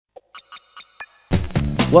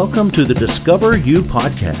Welcome to the Discover You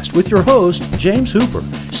podcast with your host, James Hooper,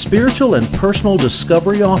 spiritual and personal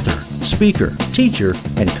discovery author, speaker, teacher,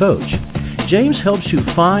 and coach. James helps you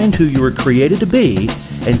find who you were created to be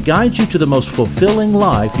and guides you to the most fulfilling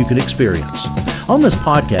life you can experience. On this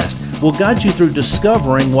podcast, we'll guide you through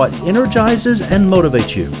discovering what energizes and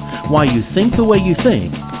motivates you, why you think the way you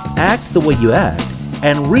think, act the way you act,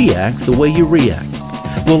 and react the way you react.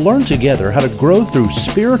 We'll learn together how to grow through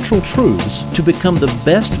spiritual truths to become the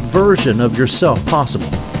best version of yourself possible.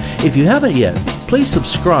 If you haven't yet, please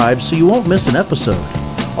subscribe so you won't miss an episode.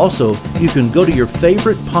 Also, you can go to your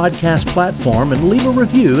favorite podcast platform and leave a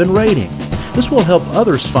review and rating. This will help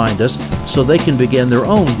others find us so they can begin their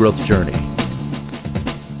own growth journey.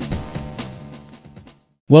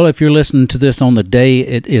 Well, if you're listening to this on the day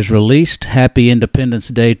it is released, happy Independence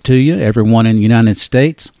Day to you, everyone in the United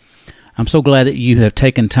States. I'm so glad that you have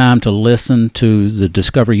taken time to listen to the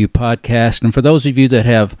Discover You podcast. And for those of you that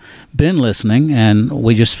have been listening, and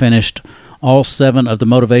we just finished all 7 of the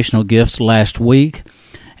motivational gifts last week,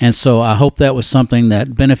 and so I hope that was something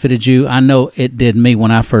that benefited you. I know it did me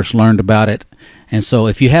when I first learned about it. And so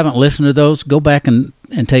if you haven't listened to those, go back and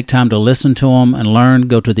take time to listen to them and learn,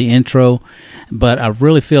 go to the intro. But I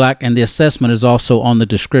really feel like, and the assessment is also on the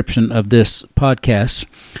description of this podcast,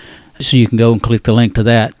 so you can go and click the link to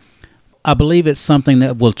that. I believe it's something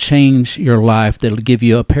that will change your life, that will give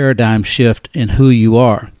you a paradigm shift in who you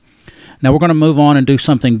are. Now we're going to move on and do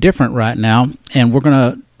something different right now, and we're going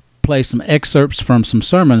to play some excerpts from some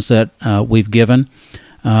sermons that we've given.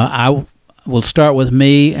 I will start with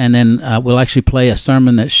me, and then we'll actually play a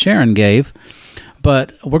sermon that Sharon gave.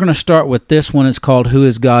 But we're going to start with this one. It's called Who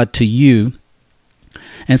is God to You?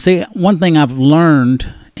 And see, one thing I've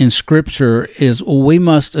learned in Scripture is we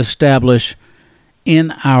must establish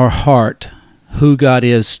in our heart who God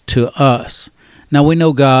is to us. Now we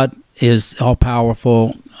know God is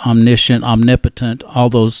all-powerful, omniscient, omnipotent, all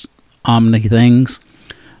those omni things,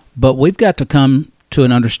 but we've got to come to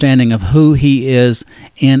an understanding of who He is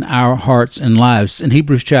in our hearts and lives. In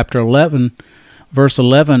Hebrews chapter 11, verse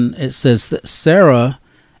 11, it says that Sarah,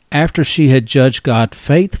 after she had judged God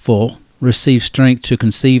faithful, received strength to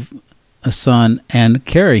conceive a son and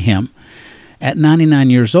carry him at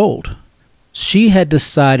 99 years old. She had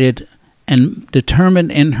decided and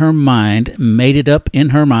determined in her mind, made it up in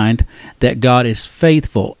her mind, that God is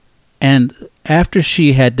faithful. And after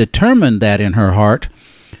she had determined that in her heart,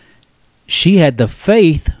 she had the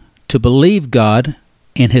faith to believe God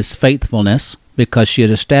in His faithfulness because she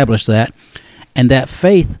had established that. And that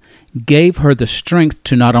faith gave her the strength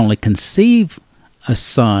to not only conceive a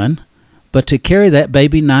son, but to carry that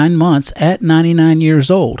baby 9 months at 99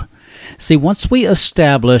 years old. See, once we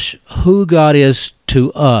establish who God is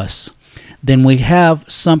to us, then we have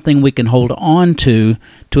something we can hold on to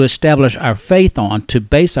establish our faith on, to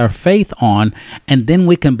base our faith on, and then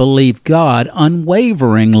we can believe God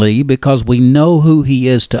unwaveringly because we know who He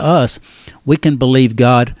is to us. We can believe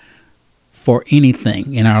God for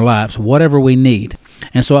anything in our lives, whatever we need.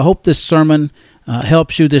 And so I hope this sermon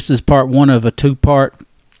helps you. This is part 1 of a 2-part.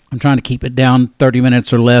 I'm trying to keep it down 30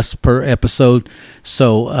 minutes or less per episode.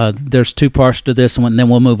 So there's 2 parts to this one, and then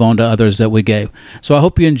we'll move on to others that we gave. So I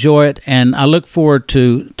hope you enjoy it, and I look forward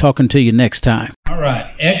to talking to you next time. All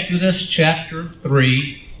right, Exodus chapter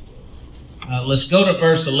 3. Let's go to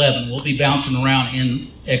verse 11. We'll be bouncing around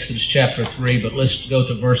in Exodus chapter 3, but let's go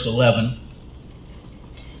to verse 11.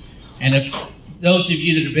 And if those of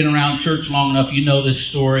you that have been around church long enough, you know this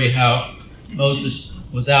story, how Moses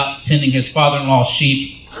was out tending his father-in-law's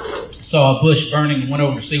sheep, saw a bush burning, and went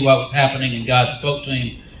over to see what was happening, and God spoke to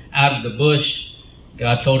him out of the bush.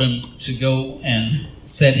 God told him to go and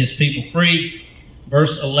set his people free.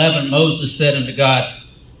 Verse 11, Moses said unto God,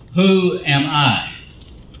 Who am I,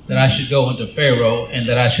 that I should go unto Pharaoh, and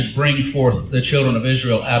that I should bring forth the children of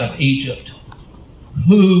Israel out of Egypt?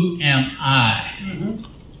 Who am I? Mm-hmm.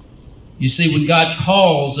 You see, when God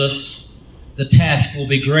calls us, the task will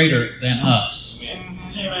be greater than us. Amen.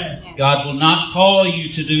 God will not call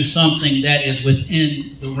you to do something that is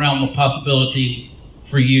within the realm of possibility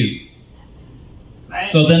for you.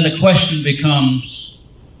 So then the question becomes,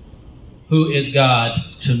 who is God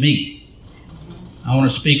to me? I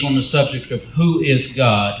want to speak on the subject of who is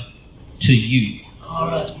God to you. All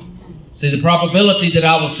right. See, the probability that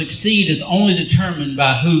I will succeed is only determined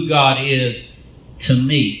by who God is to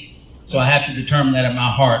me. So I have to determine that in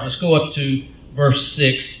my heart. Let's go up to verse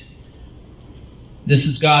 6. This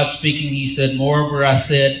is God speaking. He said, Moreover, I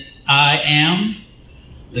said, I am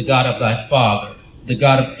the God of thy father, the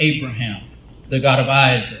God of Abraham, the God of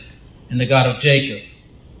Isaac, and the God of Jacob.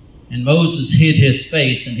 And Moses hid his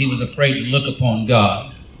face, and he was afraid to look upon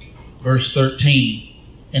God. Verse 13,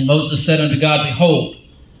 And Moses said unto God, Behold,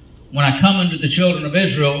 when I come unto the children of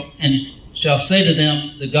Israel, and shall say to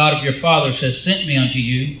them, The God of your fathers has sent me unto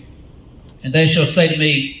you, and they shall say to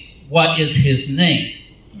me, What is his name?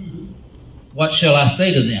 What shall I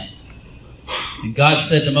say to them? And God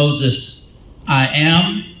said to Moses, I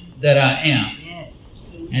am that I am.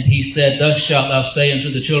 Yes. And he said, Thus shalt thou say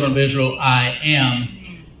unto the children of Israel, I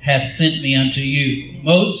am hath sent me unto you.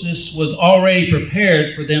 Moses was already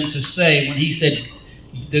prepared for them to say when he said,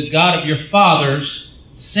 The God of your fathers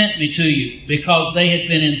sent me to you, because they had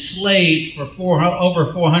been enslaved for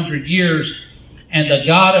over 400 years, and the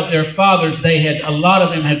God of their fathers, a lot of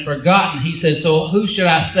them had forgotten. He said, So who should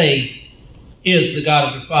I say is the God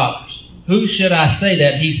of your fathers? Who should I say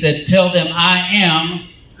that? He said, Tell them I am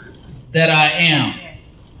that I am.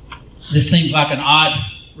 Yes. This seems like an odd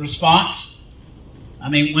response. I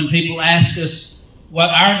mean, when people ask us what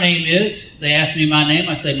our name is, they ask me my name,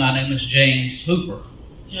 I say my name is James Hooper.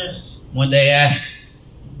 Yes. When they ask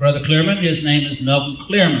Brother Clearman, his name is Melvin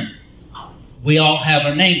Clearman. We all have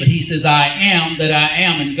a name, but he says, I am that I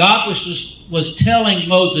am. And God was telling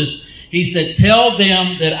Moses, he said, Tell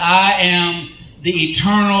them that I am the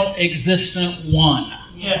eternal existent one.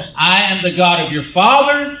 Yes. I am the God of your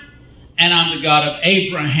father, and I'm the God of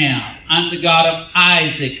Abraham. I'm the God of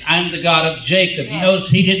Isaac. I'm the God of Jacob. Yes. You notice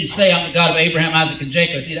he didn't say I'm the God of Abraham, Isaac, and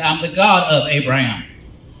Jacob. He said, I'm the God of Abraham.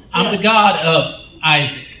 I'm the God of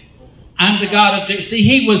Isaac. I'm the God of Jacob. See,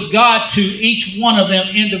 he was God to each one of them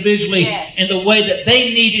individually Yes. in the way that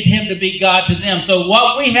they needed him to be God to them. So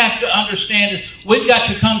what we have to understand is we've got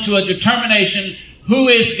to come to a determination, who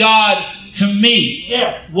is God to me?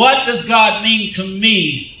 Yes. What does God mean to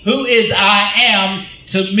me? Who is I am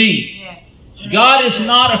to me? Yes. God is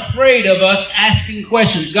not afraid of us asking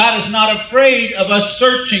questions. God is not afraid of us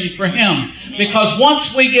searching for him. Because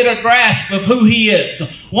once we get a grasp of who he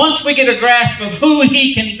is, once we get a grasp of who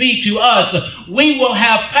he can be to us, we will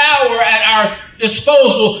have power at our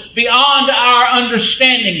disposal beyond our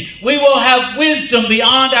understanding. We will have wisdom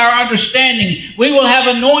beyond our understanding. We will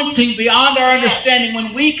have anointing beyond our understanding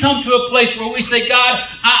when we come to a place where we say, God,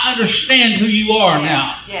 I understand who you are now.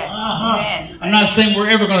 Yes. Yes. Uh-huh. Amen. I'm not saying we're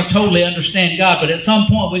ever going to totally understand God, but at some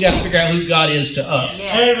point we got to figure out who God is to us.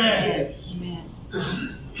 Yes. Amen.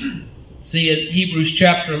 Amen. See, in Hebrews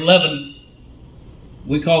chapter 11,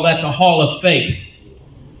 we call that the hall of faith.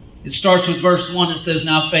 It starts with verse 1. It says,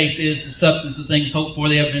 Now faith is the substance of things hoped for,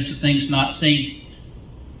 the evidence of things not seen.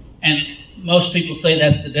 And most people say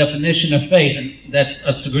that's the definition of faith, and that's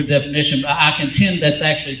a good definition, but I contend that's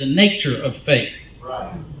actually the nature of faith.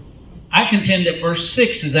 Right. I contend that verse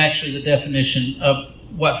 6 is actually the definition of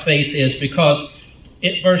what faith is, because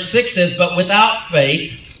verse 6 says, But without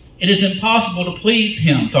faith it is impossible to please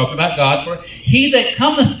him. Talking about God. For he that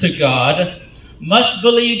cometh to God must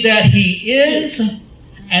believe that he is,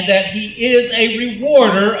 and that he is a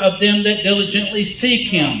rewarder of them that diligently seek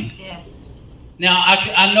him. Yes. Yes. Now,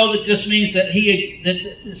 I know that this means that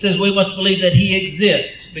it says we must believe that he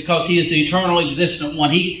exists, because he is the eternal existent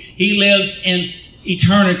one. He lives in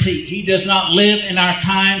eternity. He does not live in our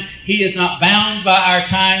time. He is not bound by our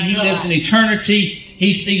time. He lives in eternity.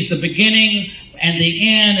 He sees the beginning and the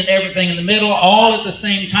end and everything in the middle, all at the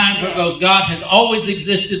same time, because God has always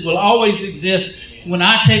existed, will always exist. When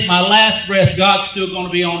I take my last breath, God's still going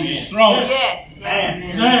to be on his throne. Yes. Yes.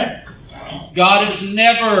 Amen. God is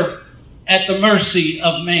never at the mercy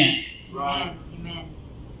of man. Amen. Amen.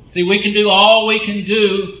 See, we can do all we can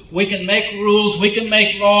do. We can make rules. We can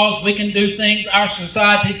make laws. We can do things. Our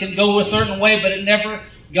society can go a certain way, but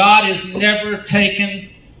God is never taken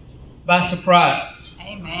by surprise.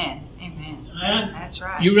 Amen. Amen. That's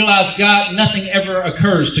right. You realize nothing ever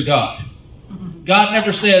occurs to God. God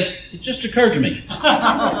never says, it just occurred to me.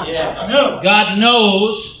 Yeah. No. God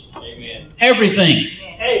knows everything.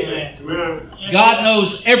 Yes. Amen. God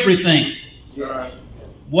knows everything. Right.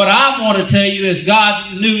 What I want to tell you is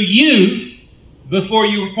God knew you before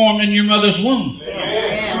you were formed in your mother's womb.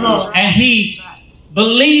 Yes. Come on. That's right. And he That's right.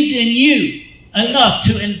 believed in you enough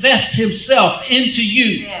to invest himself into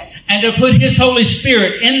you. Yes. And to put his Holy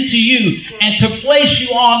Spirit into you and to place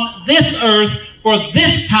you on this earth for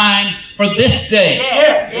this time, for this day.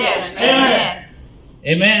 Yes. Yes. Amen.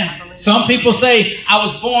 Amen. Some people say, I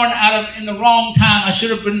was born in the wrong time. I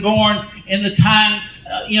should have been born in the time,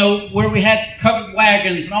 where we had covered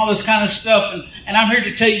wagons and all this kind of stuff. And I'm here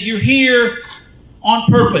to tell you, you're here on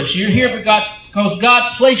purpose. You're here because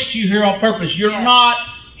God placed you here on purpose. You're not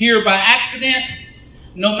here by accident.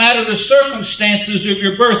 No matter the circumstances of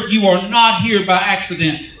your birth, you are not here by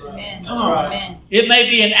accident. Amen. Amen. It may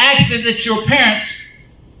be an accident that your parents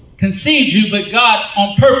conceived you, but God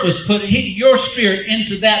on purpose put your spirit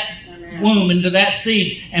into that womb, into that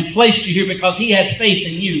seed, and placed you here because He has faith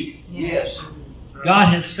in you. Yes.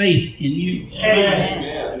 God has faith in you.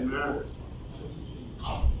 Amen.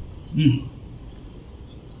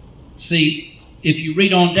 See, if you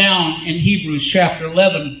read on down in Hebrews chapter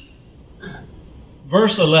 11,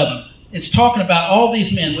 verse 11, it's talking about all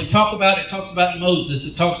these men. It talks about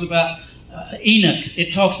Moses. It talks about Enoch.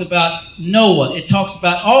 It talks about Noah. It talks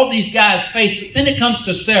about all these guys' faith. But then it comes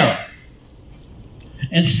to Sarah.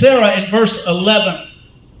 And Sarah in verse 11,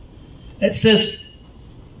 it says,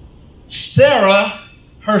 Sarah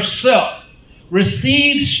herself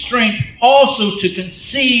received strength also to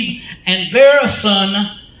conceive and bear a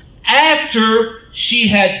son after she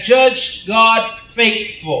had judged God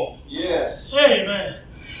faithful. Yes. Amen.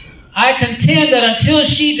 I contend that until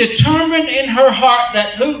she determined in her heart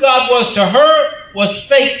that who God was to her was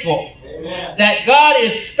faithful, Amen. that God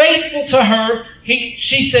is faithful to her.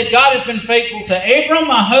 She said, God has been faithful to Abram,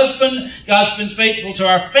 my husband. God's been faithful to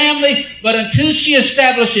our family. But until she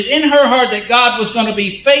established it in her heart that God was going to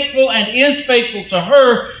be faithful and is faithful to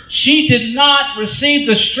her, she did not receive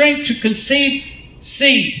the strength to conceive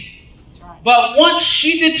seed. But once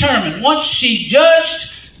she determined, once she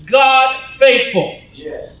judged God faithful,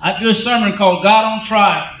 Yes. I do a sermon called God on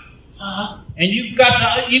Trial. And you've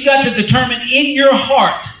got to determine in your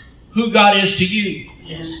heart who God is to you.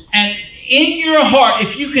 Yes. And in your heart,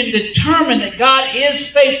 if you can determine that God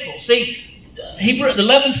is faithful. See, Hebrews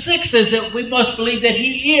 11:6 says that we must believe that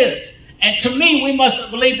He is. And to me, we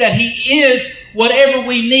must believe that He is whatever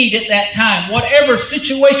we need at that time. Whatever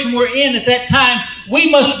situation we're in at that time,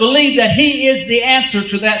 we must believe that He is the answer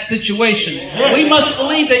to that situation. We must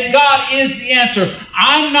believe that God is the answer.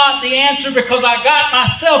 I'm not the answer because I got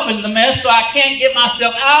myself in the mess, so I can't get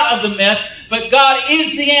myself out of the mess. But God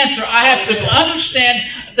is the answer. I have to understand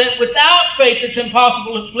that without faith it's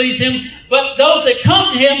impossible to please Him. But those that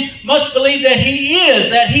come to Him must believe that He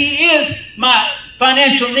is my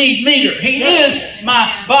financial need meter. He is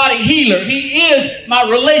my body healer. He is my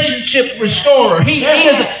relationship restorer. He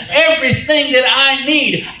is everything that I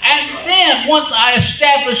need. And then once I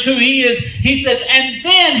establish who He is, He says, and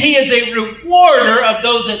then He is a rewarder of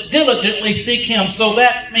those that diligently seek Him. So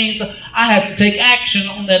that means I have to take action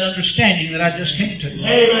on that understanding that I just came to.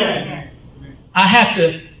 Amen. I have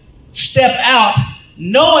to step out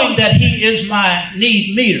knowing that He is my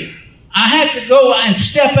need meter. I have to go and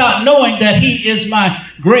step out knowing that He is my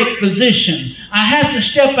great physician. I have to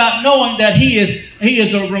step out knowing that He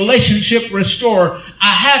is a relationship restorer.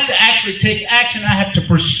 I have to actually take action. I have to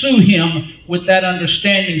pursue Him with that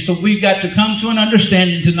understanding. So we've got to come to an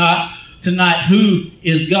understanding tonight who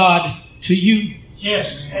is God to you.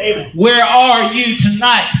 Yes. Amen. Where are you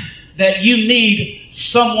tonight that you need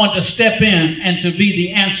someone to step in and to be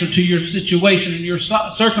the answer to your situation and your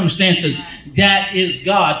circumstances? That is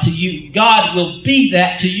God to you. God will be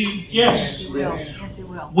that to you. Yes. He will. Yes, He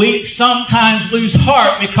will. We sometimes lose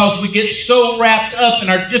heart because we get so wrapped up in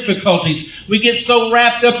our difficulties. We get so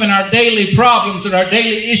wrapped up in our daily problems and our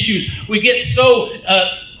daily issues. We get so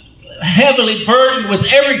heavily burdened with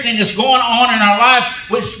everything that's going on in our life.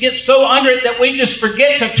 We get so under it that we just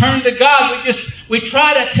forget to turn to God. We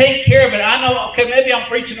try to take care of it. I know, okay, maybe I'm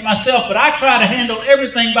preaching to myself, but I try to handle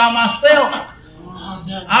everything by myself.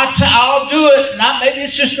 I'll do it. Maybe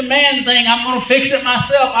it's just a man thing. I'm going to fix it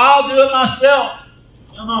myself. I'll do it myself.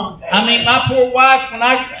 Come on. I mean, my poor wife, when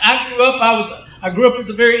I grew up, I grew up as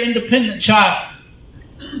a very independent child.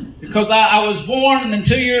 Because I was born, and then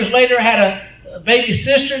 2 years later I had a baby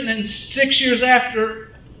sister, and then 6 years later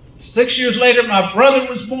my brother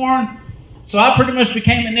was born. So I pretty much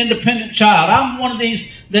became an independent child. I'm one of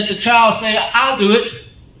these that the child say, I'll do it.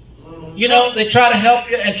 You know, they try to help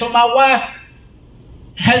you. And so my wife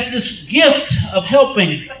has this gift of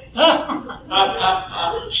helping.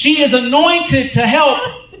 She is anointed to help.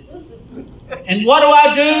 And what do?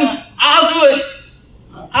 I'll do it.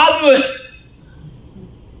 I'll do it.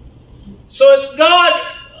 So it's God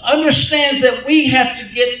understands that we have to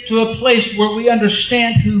get to a place where we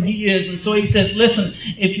understand who He is. And so He says, listen,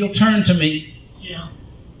 if you'll turn to me. Yeah.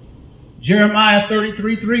 Jeremiah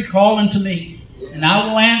 33:3, call unto me, and I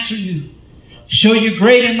will answer you. Show you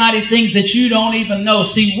great and mighty things that you don't even know.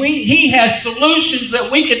 See, He has solutions that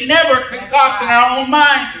we could never concoct in our own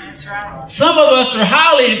mind. That's right. Some of us are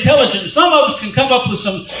highly intelligent. Some of us can come up with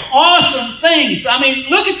some awesome things. I mean,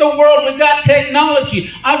 look at the world. We've got technology.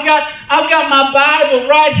 I've got my Bible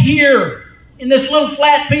right here in this little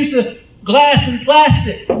flat piece of glass and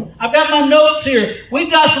plastic. I've got my notes here. We've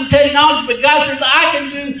got some technology, but God says,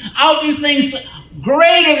 I'll do things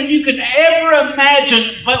greater than you could ever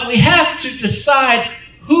imagine. But we have to decide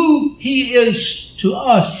who He is to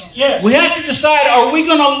us. Yes. We have to decide, are we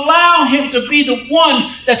going to allow Him to be the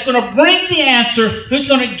one that's going to bring the answer, who's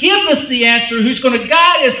going to give us the answer, who's going to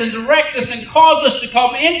guide us and direct us and cause us to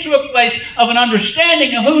come into a place of an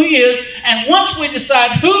understanding of who He is. And once we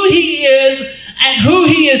decide who He is and who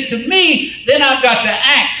He is to me, then I've got to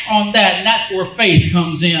act on that. And that's where faith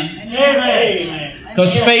comes in. Amen.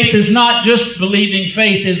 Because faith is not just believing,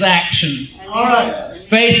 faith is action. All right.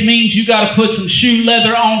 Faith means you got to put some shoe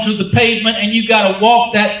leather onto the pavement and you got to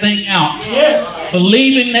walk that thing out. Yes.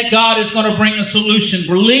 Believing that God is going to bring a solution.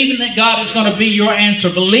 Believing that God is going to be your answer.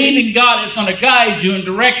 Believing God is going to guide you and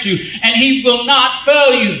direct you. And He will not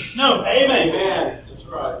fail you. No. Amen. That's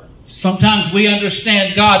right. Sometimes we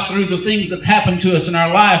understand God through the things that happen to us in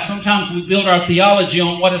our life. Sometimes we build our theology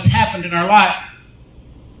on what has happened in our life.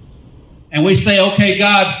 And we say, okay,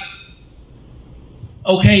 God,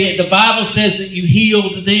 okay, the Bible says that you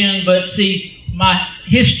healed then, but see, my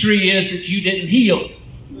history is that you didn't heal.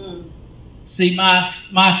 See,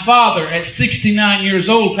 my father at 69 years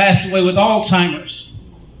old passed away with Alzheimer's.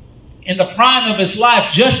 In the prime of his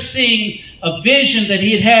life, just seeing a vision that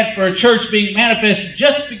he had for a church being manifested,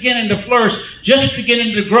 just beginning to flourish, just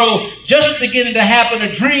beginning to grow, just beginning to happen,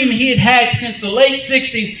 a dream he had had since the late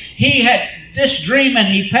 60s. He had this dream and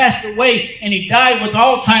he passed away and he died with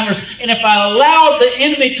Alzheimer's. And if I allowed the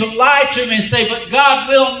enemy to lie to me and say, but God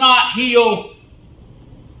will not heal,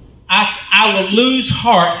 I will lose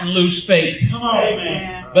heart and lose faith. Come on.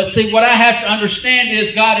 Amen. But see, what I have to understand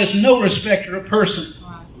is God is no respecter of person.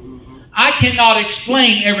 I cannot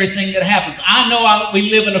explain everything that happens. I know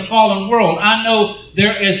we live in a fallen world. I know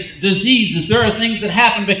there is diseases. There are things that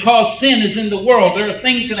happen because sin is in the world. There are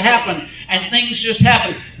things that happen and things just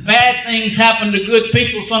happen. Bad things happen to good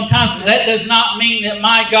people sometimes, but that does not mean that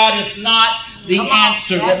my God is not the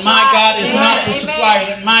answer, that my God is not the supplier,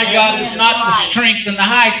 that my God is not the strength and the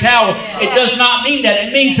high tower. It does not mean that.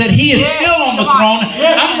 It means that He is still on the throne.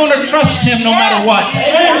 I'm going to trust Him no matter what.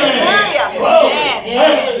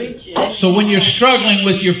 So when you're struggling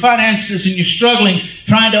with your finances and you're struggling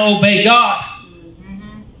trying to obey God,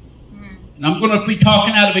 and I'm going to be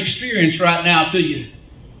talking out of experience right now to you.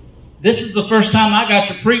 This is the first time I got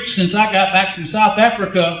to preach since I got back from South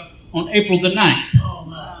Africa on April the 9th. Oh,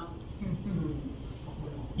 my.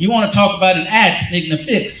 You want to talk about an addict needing a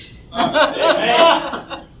fix.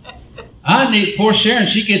 I need poor Sharon,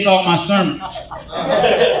 she gets all my sermons.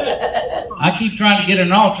 I keep trying to get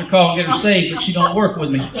an altar call and get her saved, but she don't work with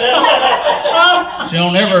me. She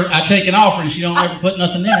don't ever, I take an offering, she don't ever put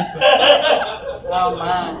nothing in it. Oh,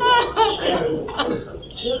 my.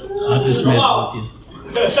 I'm just messing with you.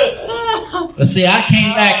 But see, I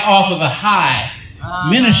came back off of a high,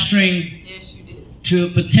 ministering to a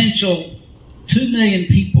potential 2 million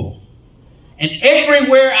people. And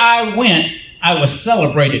everywhere I went, I was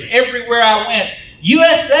celebrated. Everywhere I went,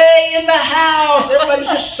 USA in the house. Everybody's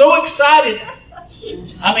just so excited.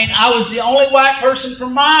 I mean, I was the only white person for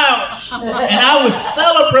miles. And I was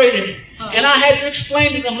celebrated. And I had to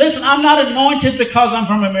explain to them, listen, I'm not anointed because I'm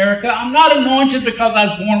from America. I'm not anointed because I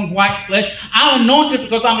was born with white flesh. I'm anointed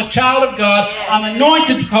because I'm a child of God. I'm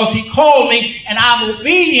anointed because He called me, and I'm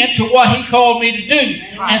obedient to what He called me to do.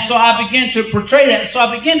 And so I began to portray that. So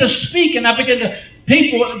I began to speak, and I began to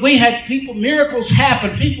we had miracles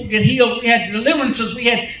happen. People get healed. We had deliverances. We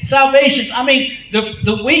had salvations. I mean,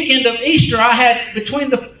 the weekend of Easter, I had, between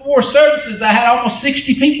the 4 services, I had almost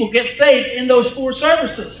 60 people get saved in those 4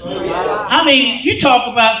 services. I mean, you talk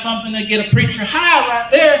about something that get a preacher high right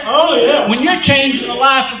there. Oh, yeah. When you're changing the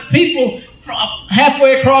life of people from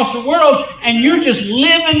halfway across the world, and you're just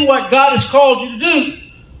living what God has called you to do.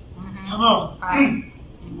 Come on.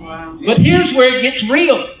 Wow. But here's where it gets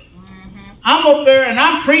real. I'm up there and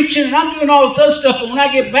I'm preaching and I'm doing all this other stuff, but when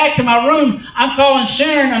I get back to my room, I'm calling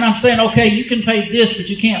Sharon and I'm saying, okay, you can pay this, but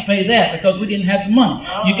you can't pay that because we didn't have the money.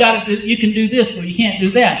 You can do this, but you can't do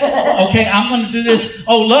that. Okay, I'm going to do this.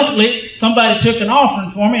 Oh, luckily, somebody took an offering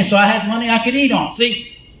for me, so I had money I could eat on. See,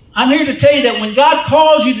 I'm here to tell you that when God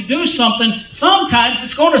calls you to do something, sometimes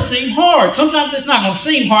it's going to seem hard. Sometimes it's not going to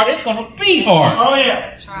seem hard. It's going to be hard. Oh, yeah.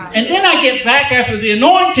 That's right. And then I get back after the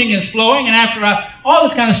anointing is flowing and after all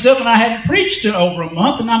this kind of stuff, and I hadn't preached in over a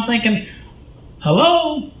month, and I'm thinking,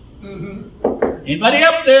 hello? Anybody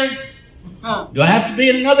up there? Do I have to be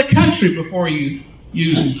in another country before you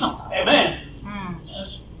use me? Amen.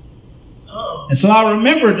 Yes. Uh-oh. And so I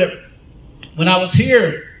remembered that when I was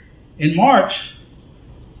here in March,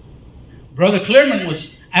 Brother Clearman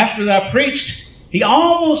was, after I preached, he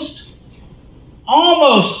almost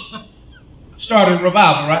started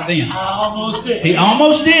revival right then. I almost did. He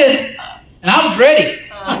almost did. And I was ready.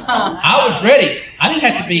 I was ready. I didn't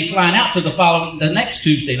have to be flying out to the next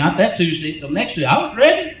Tuesday, not that Tuesday, the next Tuesday. I was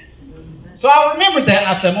ready. So I remembered that, and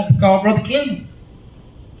I said, I'm going to call Brother Clearman.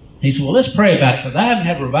 He said, well, let's pray about it, because I haven't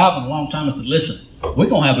had a revival in a long time. I said, listen, we're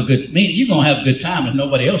going to have a good, you're going to have a good time if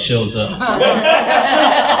nobody else shows up.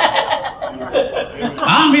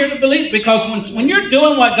 I'm here to believe, because when you're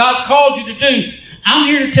doing what God's called you to do, I'm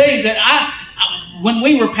here to tell you that when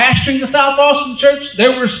we were pastoring the South Austin church,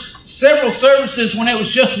 there were several services when it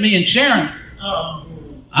was just me and Sharon.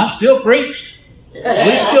 I still preached.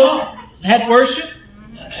 We still had worship.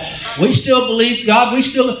 We still believed God.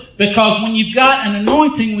 Because when you've got an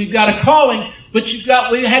anointing, we've got a calling, but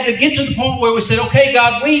we had to get to the point where we said, okay,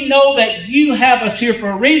 God, we know that you have us here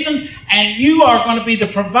for a reason, and you are going to be the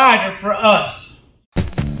provider for us.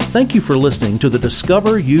 Thank you for listening to the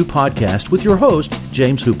Discover You podcast with your host,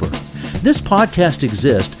 James Hooper. This podcast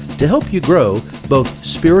exists to help you grow both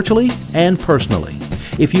spiritually and personally.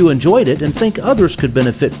 If you enjoyed it and think others could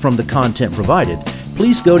benefit from the content provided,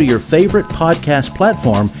 please go to your favorite podcast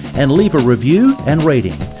platform and leave a review and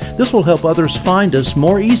rating. This will help others find us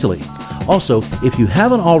more easily. Also, if you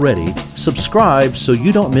haven't already, subscribe so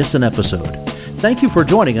you don't miss an episode. Thank you for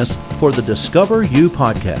joining us for the Discover You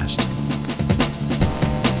podcast.